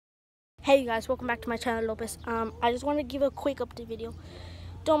Hey guys, welcome back to my channel, Lopez. I just want to give a quick update video.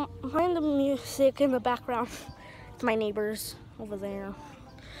 Don't mind the music in the background. It's my neighbors over there.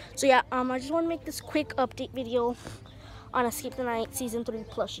 So yeah, I just want to make this quick update video on Escape the Night Season 3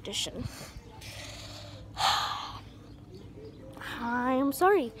 Plush Edition. I'm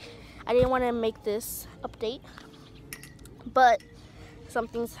sorry. I didn't want to make this update, but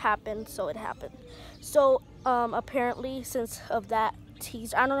something's happened, so it happened. So apparently, since of that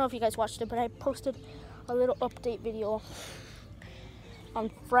teaser, I don't know if you guys watched it, but I posted a little update video on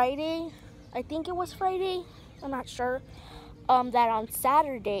Friday. I think it was Friday, I'm not sure. That on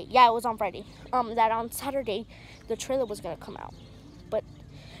Saturday, yeah, it was on Friday. That on Saturday the trailer was gonna come out,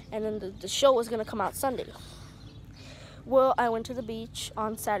 and then the show was gonna come out Sunday. Well, I went to the beach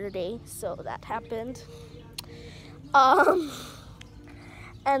on Saturday, so that happened. And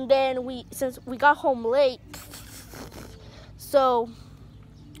then since we got home late, so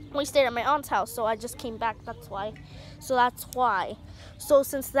we stayed at my aunt's house, so I just came back. That's why. So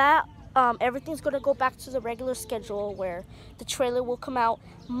since that, everything's gonna go back to the regular schedule, where the trailer will come out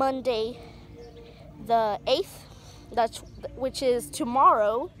Monday, the 8th. Which is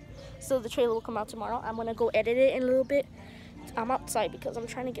tomorrow. So the trailer will come out tomorrow. I'm gonna go edit it in a little bit. I'm outside because I'm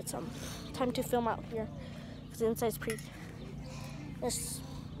trying to get some time to film out here, because the inside's pretty. That's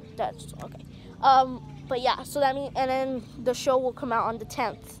okay. But yeah, so that means, and then the show will come out on the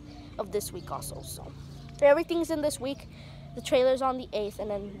 10th of this week also. So everything's in this week. The trailer's on the 8th, and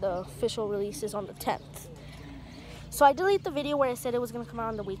then the official release is on the 10th. So I deleted the video where I said it was gonna come out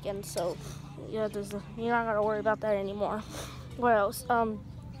on the weekend. So yeah, you're not gonna worry about that anymore. What else? What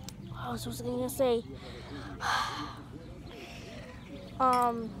else was I gonna say?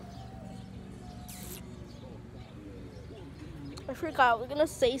 I forgot. I was gonna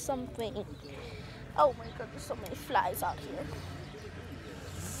say something. Oh my god, there's so many flies out here.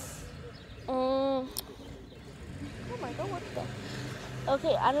 Oh my god, what the?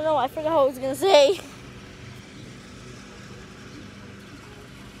 Okay, I don't know. I forgot what I was gonna say.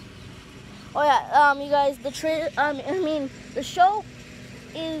 Oh yeah, you guys, the show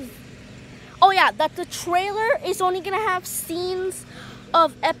is. Oh yeah, that the trailer is only gonna have scenes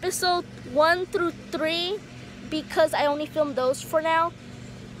of episode 1 through 3. Because I only filmed those for now.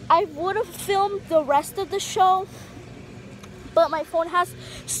 I would have filmed the rest of the show, but my phone has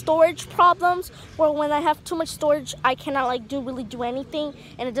storage problems, where when I have too much storage, I cannot really do anything,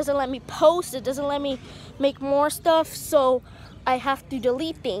 and it doesn't let me post, it doesn't let me make more stuff, so I have to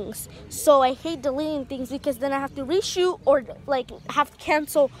delete things. So I hate deleting things, because then I have to reshoot or have to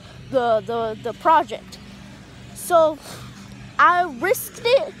cancel the project. So I risked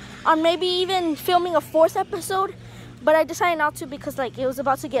it on maybe even filming a 4th episode, but I decided not to, because it was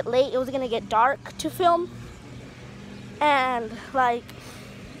about to get late. It was gonna get dark to film, and I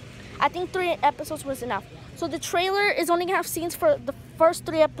think 3 episodes was enough. So the trailer is only gonna have scenes for the first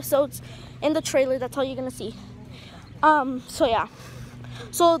 3 episodes in the trailer. That's all you're gonna see. So yeah,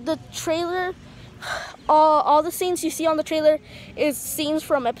 so the trailer, all the scenes you see on the trailer is scenes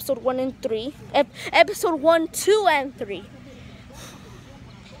from episode 1 and 3, episode 1, 2, and 3.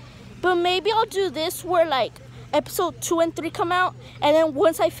 But maybe I'll do this where episode 2 and 3 come out, and then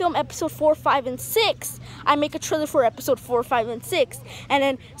once I film episode 4, 5, and 6, I make a trailer for episode 4, 5, and 6. And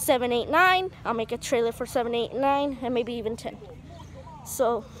then 7, 8, 9, I'll make a trailer for 7, 8, 9, and maybe even 10.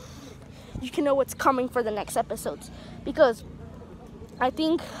 So you can know what's coming for the next episodes. Because I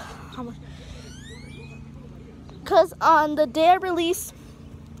think, because on the day I release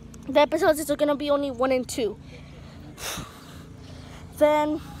the episodes, it's gonna be only 1 and 2.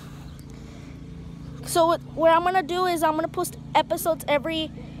 Then, so what I'm gonna do is I'm gonna post episodes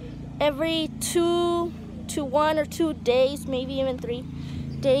every 2 to 1 or 2 days, maybe even 3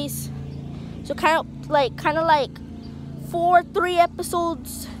 days. So kind of like 3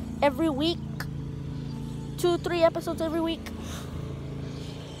 episodes every week, 2-3 episodes every week.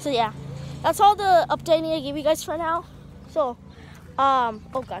 So yeah, that's all the updating I give you guys for now. So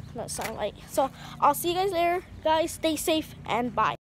oh god, no sunlight. So I'll see you guys later, guys. Stay safe and bye.